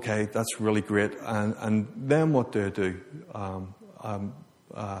 "Okay, that's really great. And then what do I do?"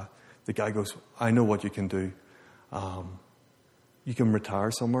 The guy goes, "I know what you can do. You can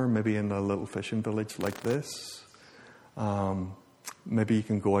retire somewhere, maybe in a little fishing village like this. Maybe you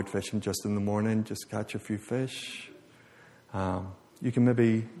can go out fishing just in the morning, just catch a few fish. You can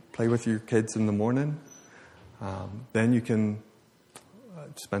maybe play with your kids in the morning. Then you can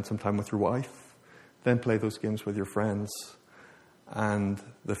spend some time with your wife. Then play those games with your friends." And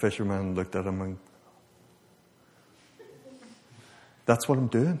the fisherman looked at him and, "That's what I'm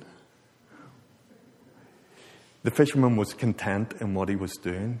doing." The fisherman was content in what he was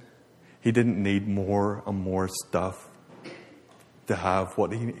doing. He didn't need more and more stuff to have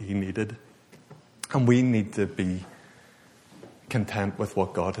what he needed. And we need to be content with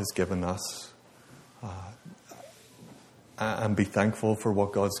what God has given us, and be thankful for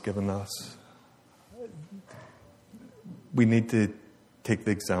what God's given us. We need to take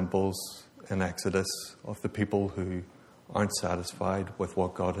the examples in Exodus of the people who aren't satisfied with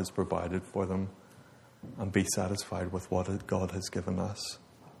what God has provided for them, and be satisfied with what God has given us.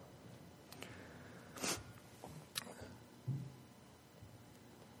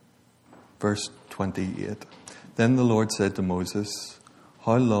 Verse 28. Then the Lord said to Moses,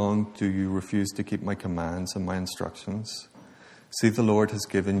 "How long do you refuse to keep my commands and my instructions? See, the Lord has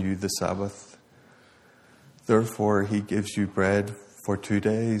given you the Sabbath. Therefore, he gives you bread for 2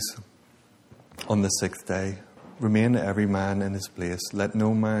 days. On the 6th day, remain every man in his place. Let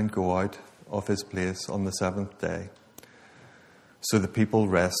no man go out of his place on the 7th day." So the people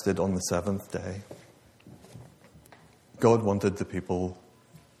rested on the 7th day. God wanted the people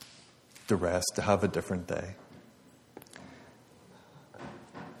to rest, to have a different day.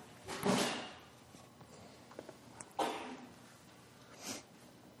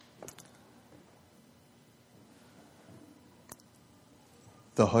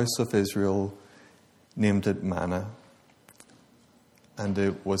 The house of Israel named it manna, and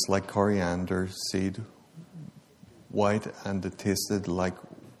it was like coriander seed, white, and it tasted like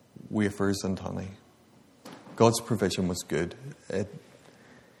wafers and honey. God's provision was good. It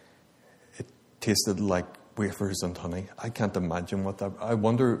tasted like wafers and honey. I can't imagine what that... I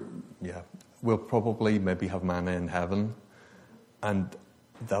wonder, we'll probably maybe have manna in heaven, and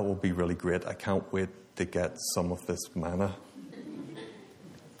that will be really great. I can't wait to get some of this manna.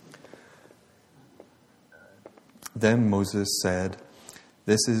 Then Moses said,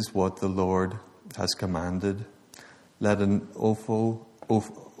 "This is what the Lord has commanded. Let an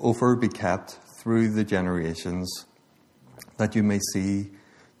ophir be kept through the generations, that you may see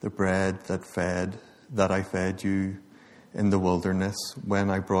the bread that I fed you in the wilderness when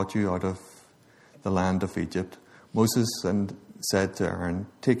I brought you out of the land of Egypt." Moses said to Aaron,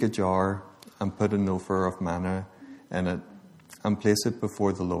 "Take a jar and put an ophir of manna in it, and place it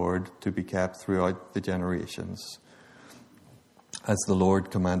before the Lord to be kept throughout the generations, as the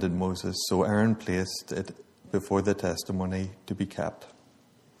Lord commanded Moses." So Aaron placed it before the testimony to be kept.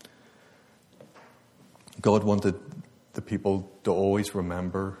 God wanted the people to always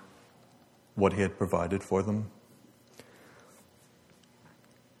remember what he had provided for them.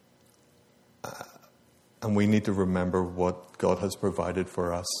 And we need to remember what God has provided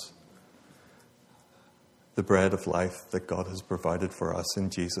for us. The bread of life that God has provided for us in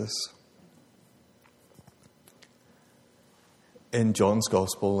Jesus. In John's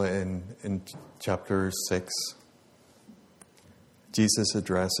Gospel, in chapter 6, Jesus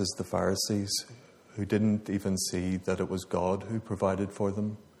addresses the Pharisees who didn't even see that it was God who provided for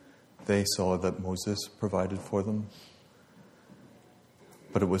them. They saw that Moses provided for them.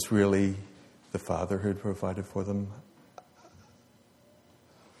 But it was really the Father who had provided for them.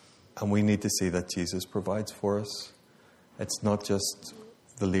 And we need to see that Jesus provides for us. It's not just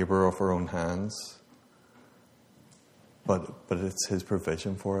the labor of our own hands, but it's his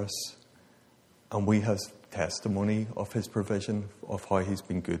provision for us. And we have testimony of his provision, of how he's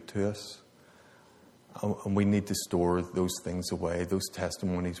been good to us. And we need to store those things away, those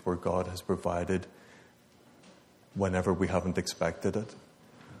testimonies where God has provided whenever we haven't expected it,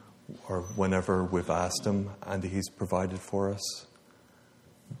 or whenever we've asked him and he's provided for us.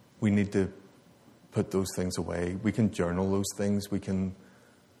 We need to put those things away. We can journal those things. We can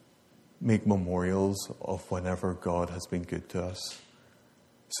make memorials of whenever God has been good to us,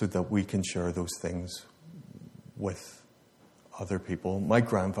 so that we can share those things with other people. My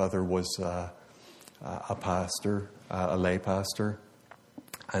grandfather was a pastor, a lay pastor,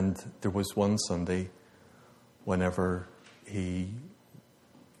 and there was one Sunday whenever he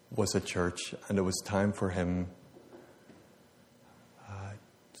was at church, and it was time for him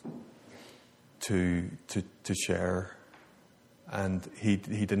to share, and he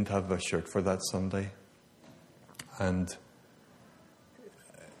didn't have a shirt for that Sunday, and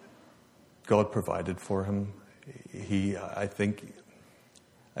God provided for him. I think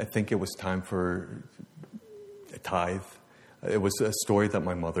it was time for a tithe. It was a story that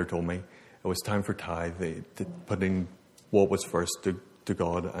my mother told me. It was time for tithe, putting what was first to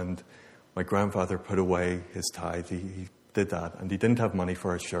God, and my grandfather put away his tithe. He did that, and he didn't have money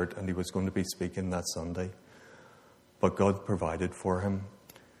for a shirt, and he was going to be speaking that Sunday. But God provided for him.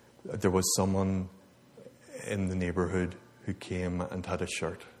 There was someone in the neighborhood who came and had a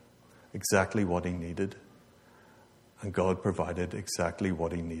shirt, exactly what he needed. And God provided exactly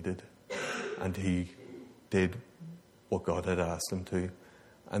what he needed. And he did what God had asked him to.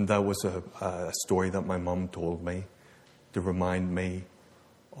 And that was a story that my mum told me to remind me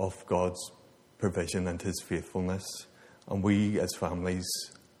of God's provision and his faithfulness. And we as families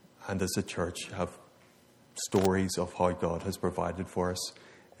and as a church have stories of how God has provided for us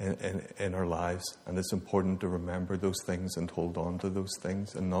in our lives. And it's important to remember those things and hold on to those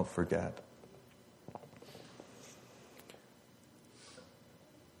things and not forget.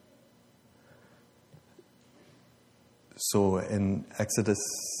 So in Exodus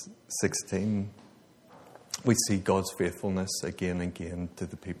 16, we see God's faithfulness again and again to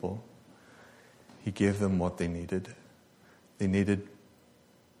the people. He gave them what they needed. They needed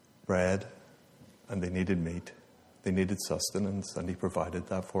bread and they needed meat. They needed sustenance, and he provided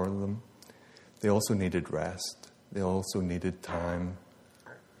that for them. They also needed rest. They also needed time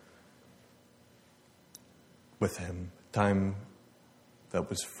with him, time that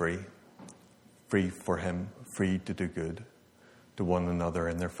was free for him, free to do good to one another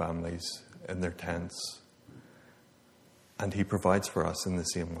in their families, in their tents. And he provides for us in the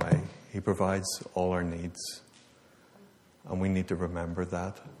same way. He provides all our needs. And we need to remember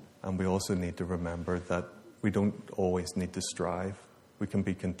that. And we also need to remember that we don't always need to strive. We can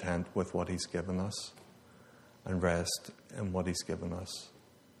be content with what he's given us and rest in what he's given us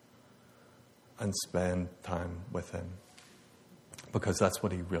and spend time with him. Because that's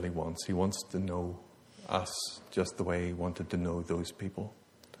what he really wants. He wants to know us just the way he wanted to know those people.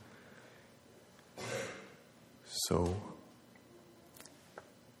 So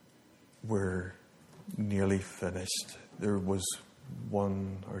we're nearly finished. There was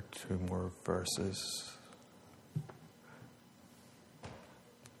one or two more verses.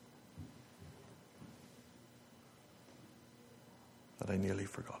 That I nearly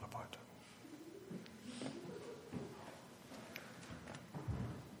forgot about.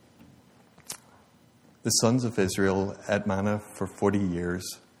 The sons of Israel ate manna for 40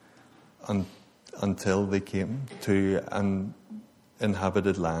 years until they came to an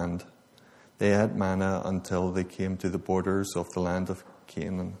inhabited land. They ate manna until they came to the borders of the land of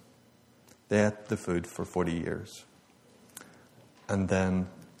Canaan. They ate the food for 40 years. And then,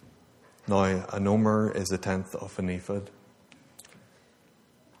 now an omer is a tenth of an ephod.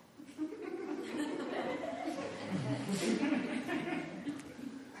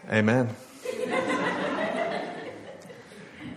 Amen.